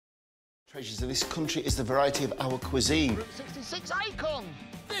Treasures of this country is the variety of our cuisine. Route 66 Icon!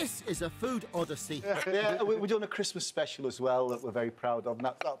 This is a food odyssey. Yeah, we're doing a Christmas special as well that we're very proud of, and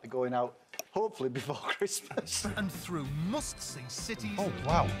that'll be going out hopefully before Christmas. And through must-see cities. Oh,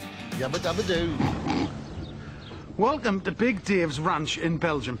 wow. Yabba dabba doo. Welcome to Big Dave's Ranch in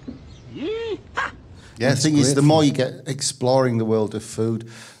Belgium. Yeah, the thing is, the more you get exploring the world of food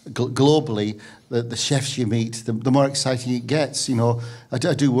globally, the chefs you meet, the more exciting it gets. You know, I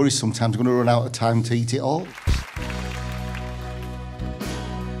do worry sometimes I'm going to run out of time to eat it all.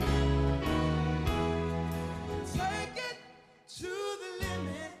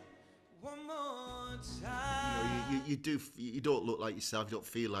 You don't look like yourself, you don't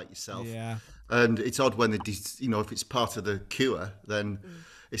feel like yourself. Yeah. And it's odd when if it's part of the cure, then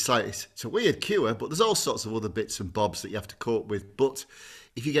it's like it's a weird cure, but there's all sorts of other bits and bobs that you have to cope with. But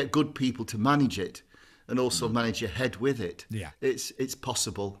if you get good people to manage it and also manage your head with it, it's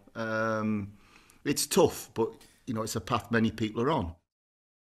possible. It's tough, but it's a path many people are on.